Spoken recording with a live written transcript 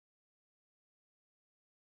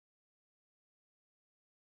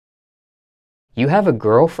You have a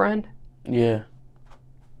girlfriend? Yeah.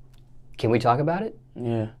 Can we talk about it?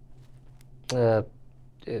 Yeah.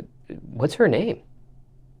 What's her name?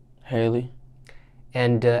 Hailey.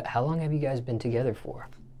 And how long have you guys been together for?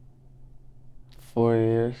 4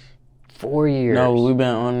 years. 4 years? No, we've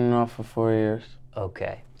been on and off for 4 years.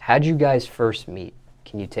 Okay. How'd you guys first meet?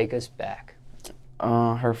 Can you take us back?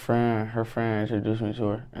 Her friend introduced me to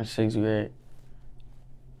her in 6th grade.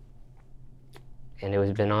 And it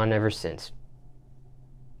was been on ever since.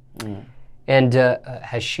 Mm. And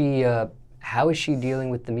how is she dealing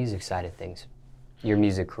with the music side of things? Your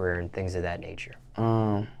music career and things of that nature?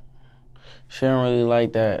 She don't really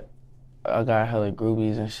like that. I got hella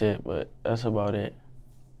groupies and shit, but that's about it.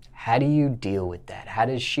 How do you deal with that? How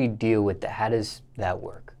does she deal with that? How does that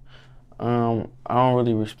work? I don't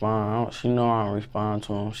really respond. She know I don't respond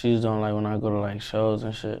to them. She just don't like when I go to like shows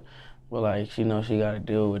and shit. But like, she knows she got to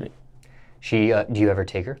deal with it. Do you ever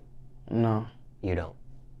take her? No. You don't?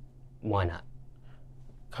 Why not?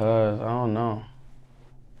 'Cause I don't know.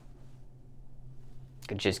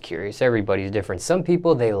 Just curious. Everybody's different. Some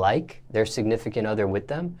people, they like their significant other with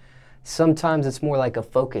them. Sometimes it's more like a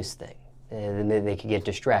focus thing. And then they could get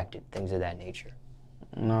distracted, things of that nature.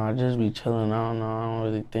 No, I just be chilling. I don't know. I don't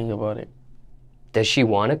really think about it. Does she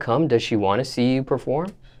want to come? Does she want to see you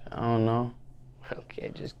perform? I don't know.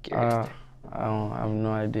 Okay, just curious. I have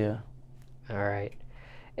no idea. All right.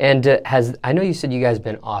 And I know you said you guys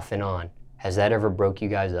been off and on. Has that ever broke you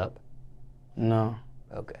guys up? No.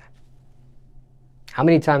 Okay. How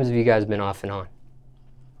many times have you guys been off and on?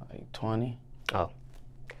 Like 20. Oh.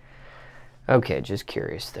 Okay, just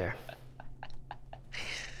curious there.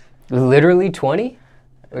 Literally 20?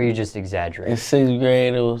 Or are you just exaggerating? In 6th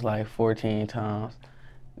grade, it was like 14 times.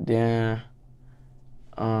 Then,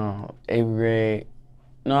 8th grade,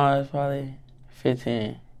 no, it's probably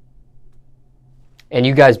 15. And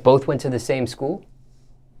you guys both went to the same school?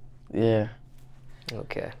 Yeah.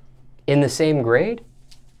 Okay. In the same grade?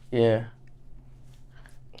 Yeah.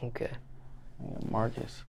 Okay.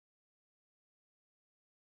 Marcus.